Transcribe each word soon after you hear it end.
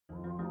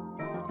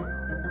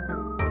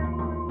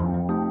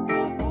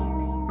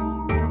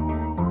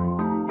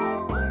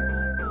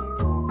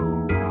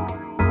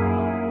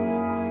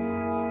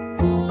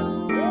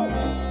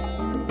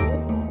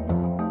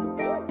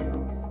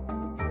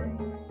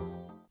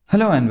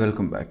Hello and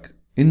welcome back.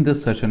 In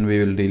this session we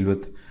will deal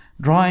with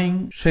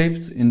drawing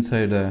shapes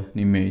inside an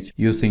image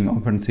using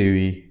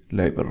opencv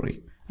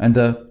library. And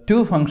the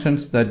two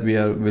functions that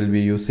will be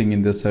using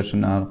in this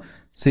session are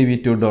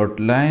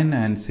cv2.line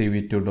and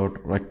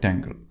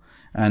cv2.rectangle.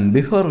 And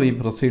before we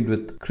proceed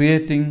with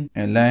creating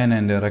a line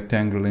and a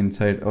rectangle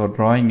inside, or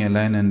drawing a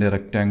line and a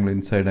rectangle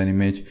inside an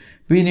image,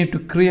 we need to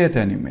create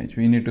an image.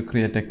 We need to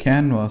create a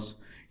canvas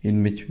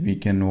in which we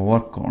can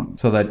work on,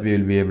 so that we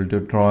will be able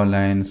to draw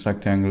lines,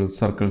 rectangles,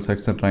 circles,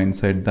 etc.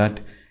 inside that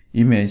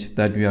image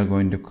that we are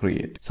going to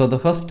create. So the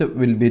first step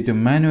will be to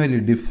manually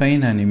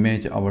define an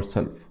image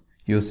ourselves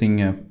using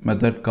a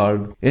method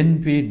called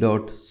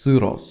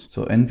np.zeros.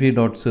 So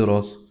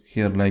np.zeros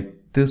here, like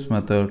this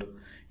method,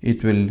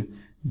 it will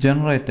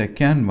generate a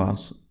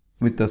canvas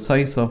with a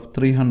size of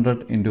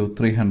 300 into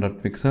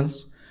 300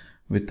 pixels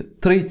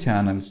with 3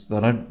 channels,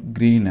 the red,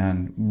 green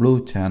and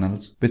blue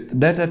channels, with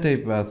data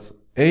type as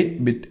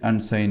 8-bit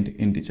unsigned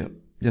integer,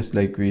 just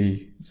like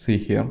we see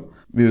here.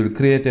 We will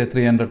create a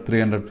 300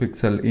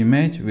 pixel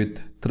image with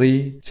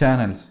 3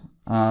 channels,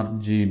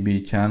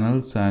 RGB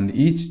channels, and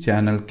each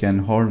channel can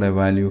hold a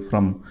value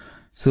from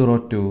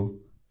 0 to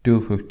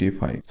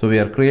 255. So we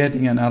are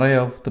creating an array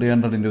of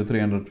 300 into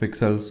 300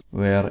 pixels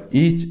where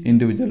each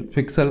individual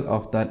pixel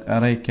of that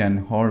array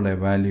can hold a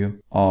value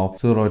of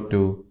 0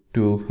 to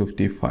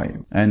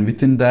 255, and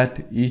within that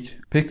each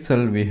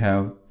pixel we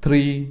have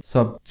 3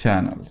 sub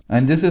channels.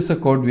 And this is a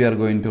code we are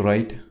going to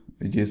write,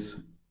 which is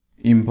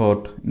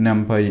import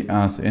numpy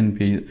as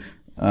np.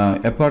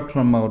 Apart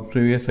from our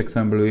previous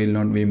example, we will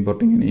not be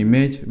importing an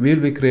image. We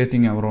will be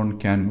creating our own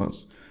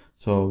canvas,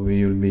 so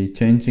we will be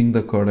changing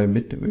the code a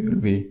bit. We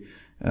will be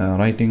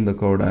writing the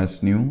code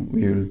as new.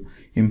 We will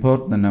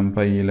import the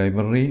numpy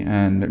library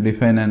and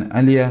define an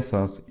alias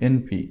as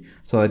np,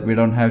 so that we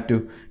don't have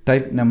to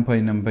type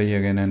numpy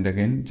again and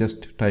again.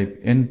 Just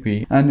type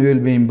np, and we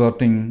will be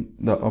importing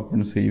the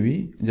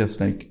opencv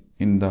just like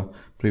in the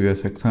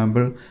previous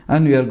example.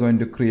 And we are going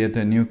to create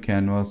a new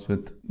canvas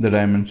with the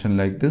dimension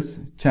like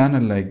this,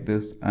 channel like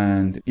this,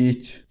 and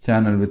each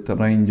channel with a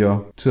range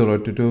of 0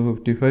 to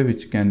 255,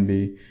 which can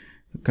be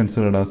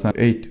considered as an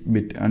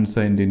 8-bit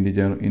unsigned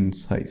integer in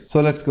size. So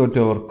let's go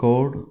to our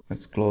code.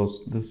 Let's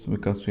close this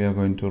because we are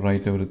going to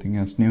write everything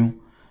as new.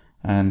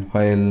 And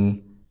file,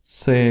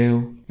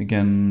 save. We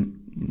can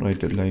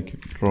write it like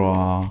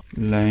draw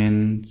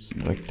lines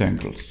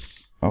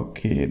rectangles.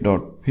 Okay,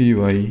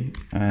 .py,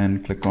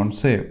 and click on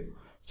save.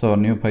 So our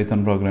new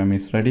Python program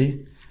is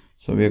ready.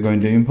 So we are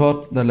going to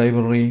import the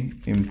library,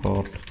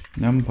 import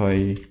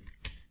numpy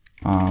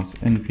as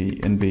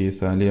np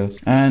is alias,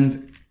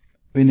 and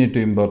we need to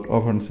import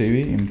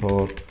opencv,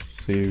 import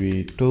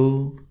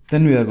cv2.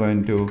 Then we are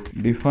going to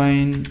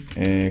define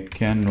a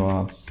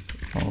canvas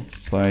of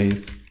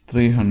size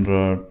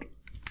 300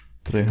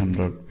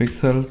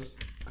 pixels,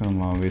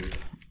 comma, with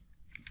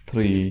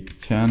 3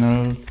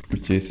 channels,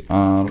 which is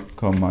R,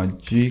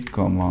 G,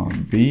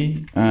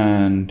 B,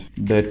 and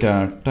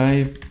data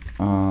type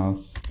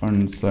as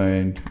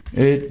unsigned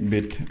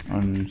 8-bit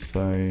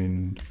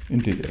unsigned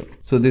integer.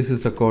 So this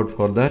is the code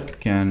for that.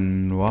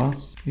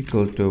 Canvas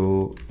equal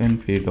to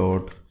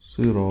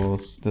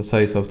np.zeros. The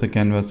size of the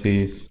canvas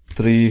is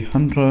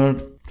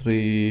 300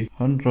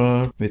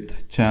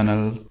 with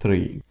channel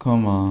 3,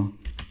 comma,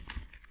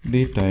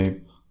 d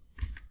type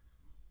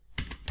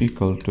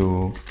equal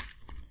to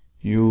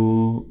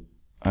uint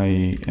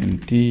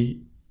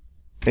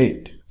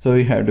 8. So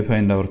we have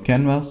defined our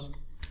canvas.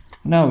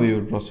 Now we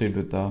will proceed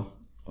with the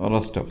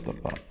rest of the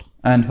part.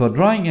 And for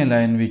drawing a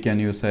line, we can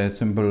use a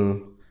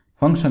simple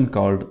function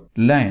called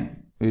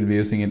line. We will be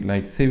using it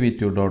like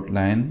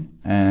cv2.line,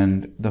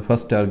 and the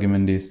first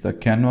argument is the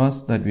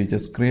canvas that we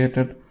just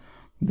created.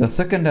 The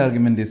second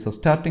argument is the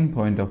starting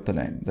point of the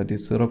line, that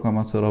is 0,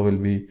 0 will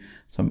be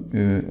some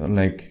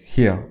like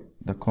here,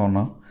 the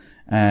corner,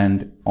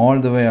 and all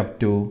the way up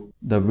to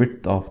the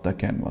width of the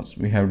canvas.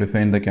 We have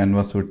defined the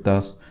canvas width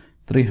as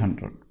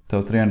 300.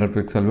 So 300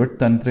 pixel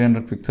width and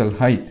 300 pixel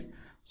height.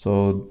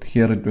 So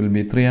here it will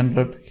be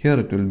 300, here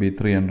it will be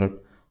 300.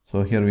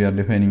 So here we are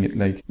defining it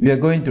like we are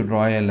going to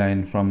draw a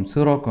line from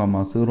 0,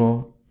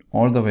 0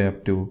 all the way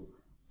up to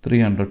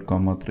 300,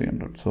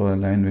 300. So a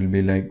line will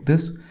be like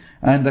this,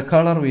 and the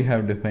color we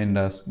have defined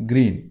as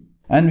green.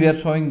 And we are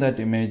showing that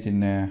image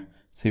in a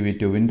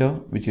cv2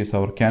 window, which is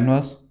our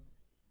canvas.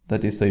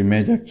 That is the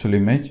actual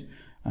image,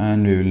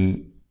 and we will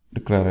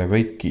declare a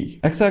wait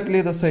key.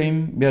 Exactly the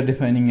same, we are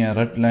defining a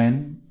red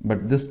line,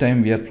 but this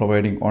time we are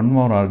providing one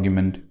more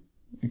argument.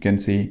 You can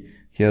see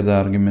here the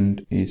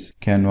argument is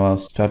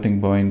canvas starting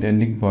point,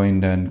 ending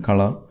point, and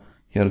color.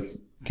 Here it's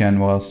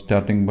canvas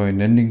starting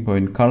point, ending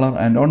point, color,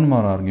 and one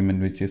more argument,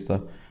 which is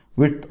the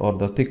width or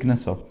the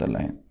thickness of the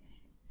line.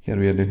 Here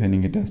we are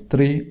defining it as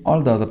 3.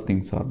 All the other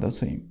things are the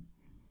same.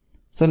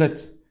 So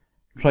let's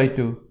try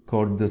to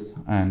code this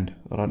and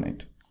run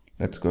it.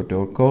 Let's go to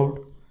our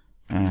code,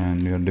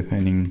 and we are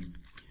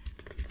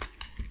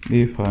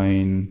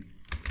define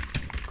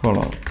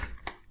color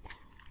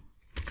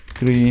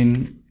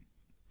green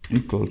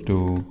equal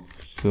to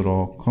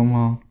 0,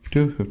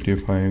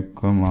 255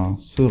 comma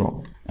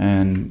 0,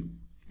 and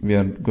we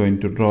are going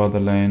to draw the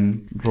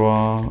line.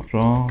 Draw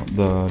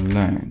the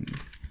line.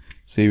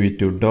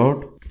 cv2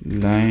 dot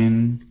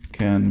line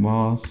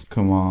canvas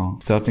comma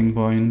starting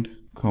point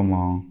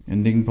comma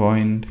ending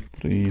point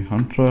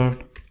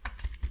 300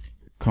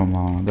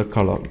 comma the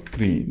color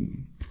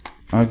green.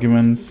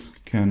 Arguments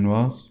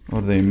canvas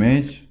or the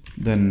image,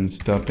 then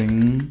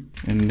starting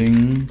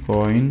ending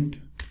point,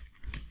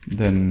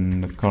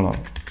 then the color.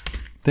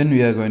 Then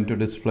we are going to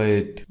display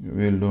it.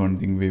 We will do one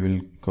thing, we will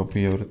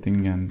copy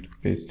everything and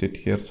paste it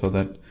here so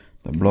that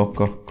the block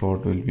of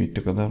code will be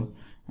together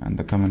and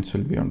the comments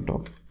will be on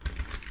top.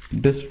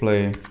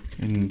 Display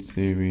in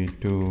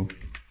cv2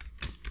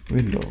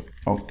 window.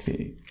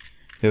 Okay,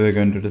 here we are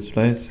going to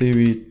display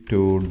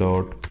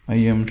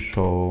cv2.im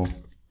show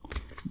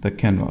the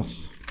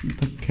canvas.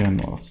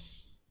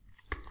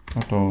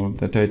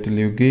 The title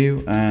you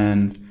give,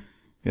 and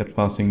we are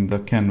passing the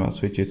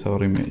canvas, which is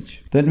our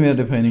image. Then we are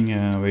defining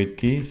a wait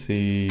key,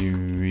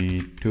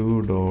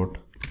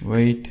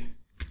 cv2.wait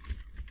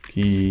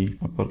key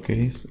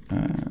uppercase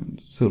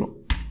and 0.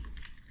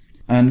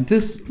 And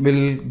this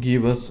will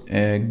give us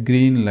a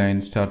green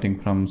line starting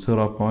from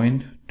 0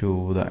 point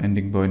to the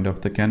ending point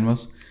of the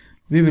canvas.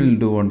 We will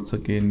do once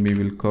again, we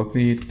will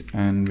copy it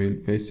and we'll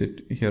paste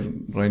it here.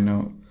 Right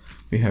now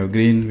we have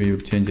green, we will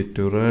change it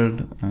to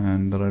red,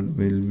 and the red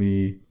will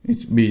be,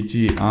 it's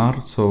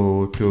BGR,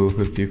 so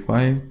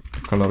 255,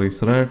 color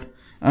is red,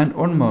 and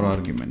one more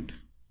argument,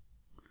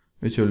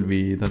 which will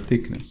be the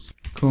thickness,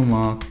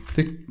 comma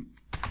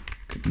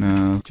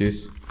thickness, which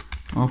is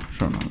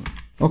optional.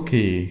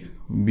 Okay,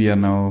 we are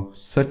now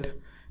set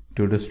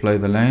to display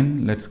the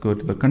line. Let's go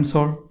to the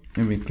console.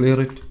 Let me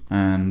clear it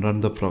and run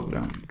the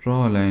program.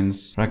 Draw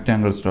lines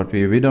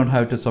rectangles.view. We don't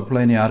have to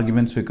supply any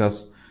arguments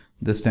because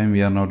this time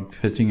we are not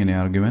fetching any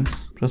arguments.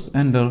 Press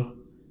enter,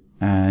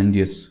 and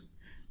yes,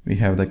 we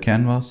have the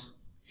canvas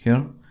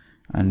here,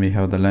 and we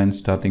have the line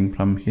starting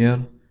from here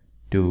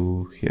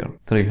to here,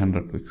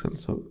 300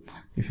 pixels. So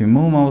if you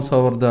move mouse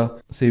over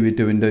the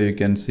cv2 window, you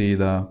can see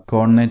the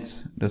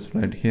coordinates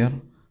displayed here,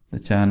 the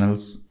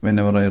channels.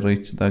 Whenever I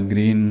reach the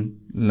green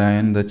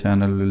line, the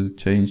channel will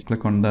change.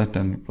 Click on that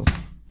and press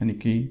any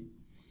key,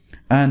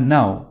 and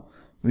now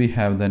we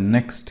have the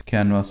next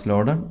canvas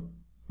loaded.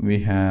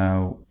 We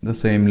have the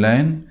same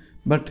line,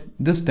 but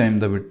this time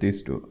the width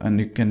is 2, and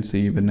you can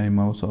see when I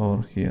mouse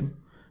over here,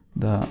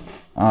 the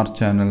R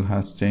channel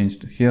has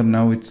changed. Here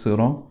now it's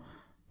 0.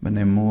 When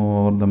I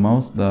move over the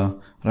mouse, the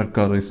red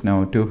color is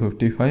now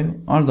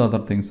 255. All the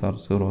other things are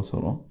 0,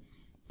 0.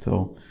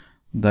 So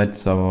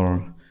that's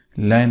our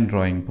line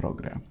drawing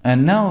program.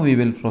 And now we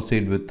will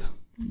proceed with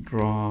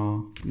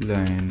draw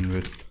line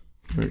with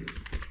width.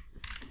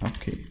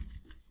 Okay.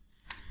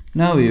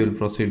 Now we will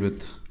proceed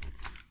with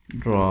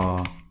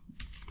draw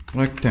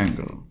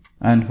rectangle.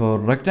 And for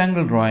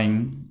rectangle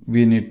drawing,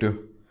 we need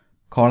to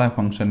call a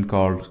function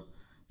called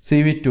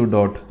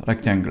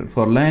cv2.rectangle.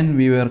 For line,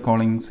 we were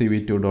calling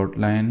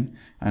cv2.line,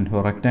 and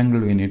for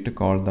rectangle, we need to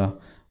call the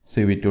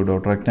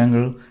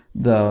cv2.rectangle.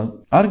 The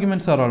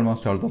arguments are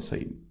almost all the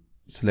same.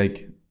 It's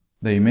like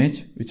the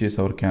image, which is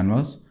our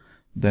canvas,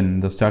 then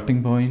the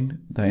starting point,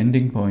 the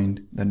ending point,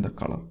 then the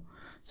color.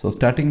 So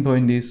starting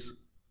point is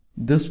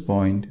this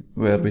point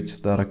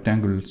which the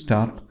rectangle will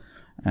start,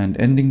 and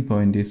ending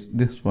point is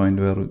this point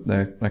where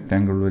the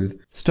rectangle will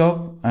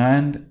stop,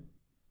 and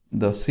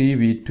the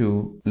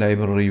cv2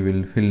 library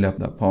will fill up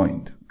the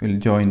point, will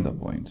join the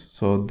points.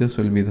 So this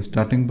will be the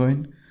starting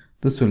point,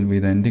 this will be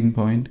the ending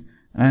point,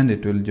 and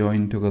it will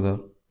join together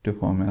to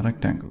form a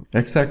rectangle.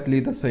 Exactly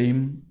the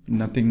same,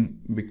 nothing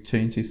big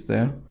change is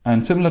there.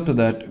 And similar to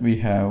that, we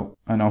have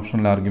an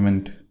optional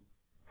argument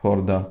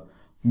for the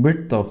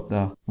width of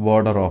the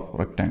border of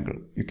rectangle.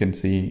 You can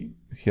see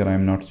here I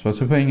am not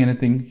specifying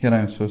anything. Here I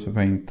am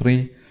specifying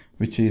 3,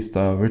 which is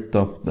the width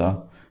of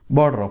the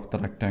border of the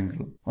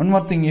rectangle. One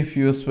more thing, if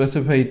you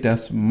specify it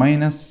as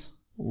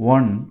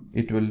 -1,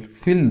 it will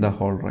fill the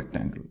whole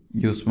rectangle.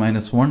 Use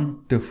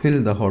 -1 to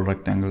fill the whole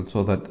rectangle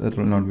so that there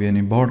will not be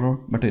any border,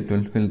 but it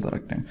will fill the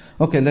rectangle.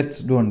 Okay,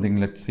 let's do one thing.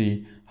 Let's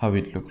see how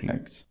it looks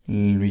like.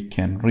 We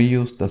can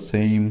reuse the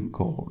same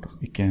code.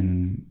 We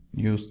can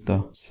use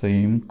the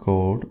same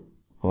code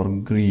for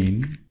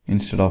green.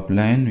 Instead of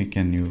line, we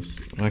can use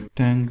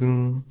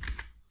rectangle.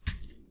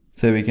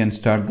 So we can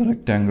start the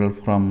rectangle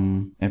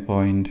from a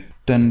point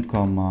 10,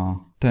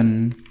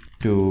 10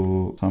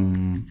 to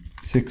some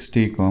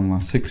 60,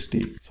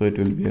 60. So it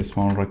will be a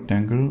small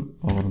rectangle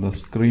over the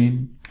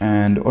screen.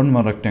 And one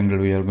more rectangle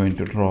we are going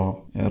to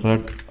draw. A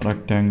red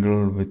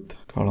rectangle with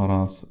color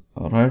as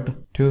red,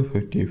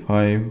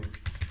 255.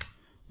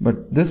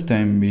 But this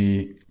time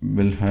we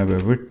will have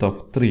a width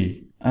of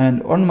 3.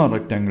 And one more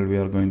rectangle we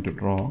are going to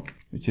draw,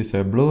 which is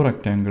a blue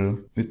rectangle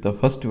with the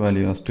first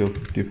value as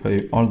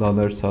 255, all the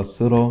others are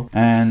 0,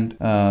 and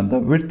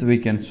the width we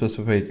can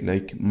specify it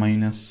like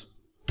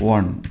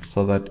 -1,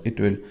 so that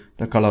it will,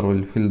 the color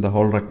will fill the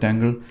whole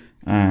rectangle,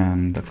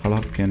 and the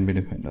color can be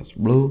defined as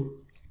blue.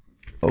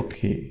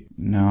 Okay,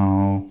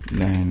 now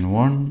line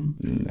 1,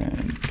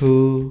 line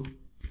 2,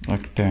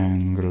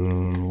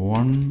 rectangle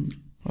 1,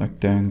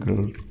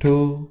 rectangle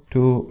 2,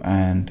 2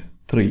 and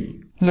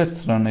 3.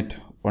 Let's run it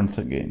once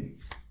again.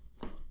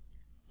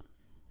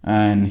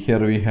 And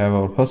here we have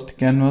our first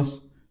canvas,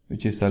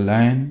 which is a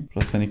line.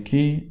 Press any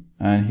key,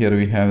 and here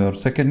we have our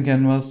second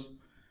canvas,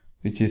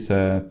 which is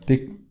a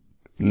thick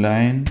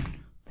line.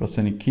 Press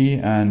any key,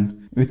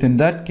 and within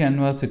that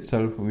canvas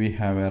itself we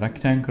have a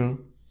rectangle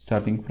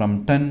starting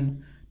from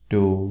 10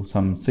 to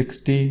some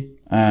 60,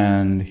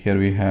 and here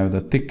we have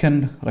the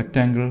thickened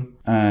rectangle,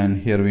 and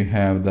here we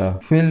have the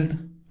filled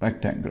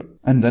rectangle.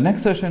 And the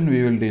next session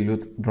we will deal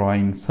with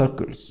drawing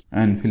circles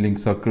and filling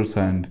circles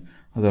and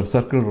other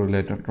circle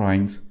related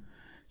drawings.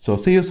 So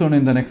see you soon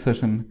in the next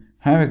session.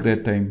 Have a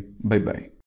great time. Bye bye.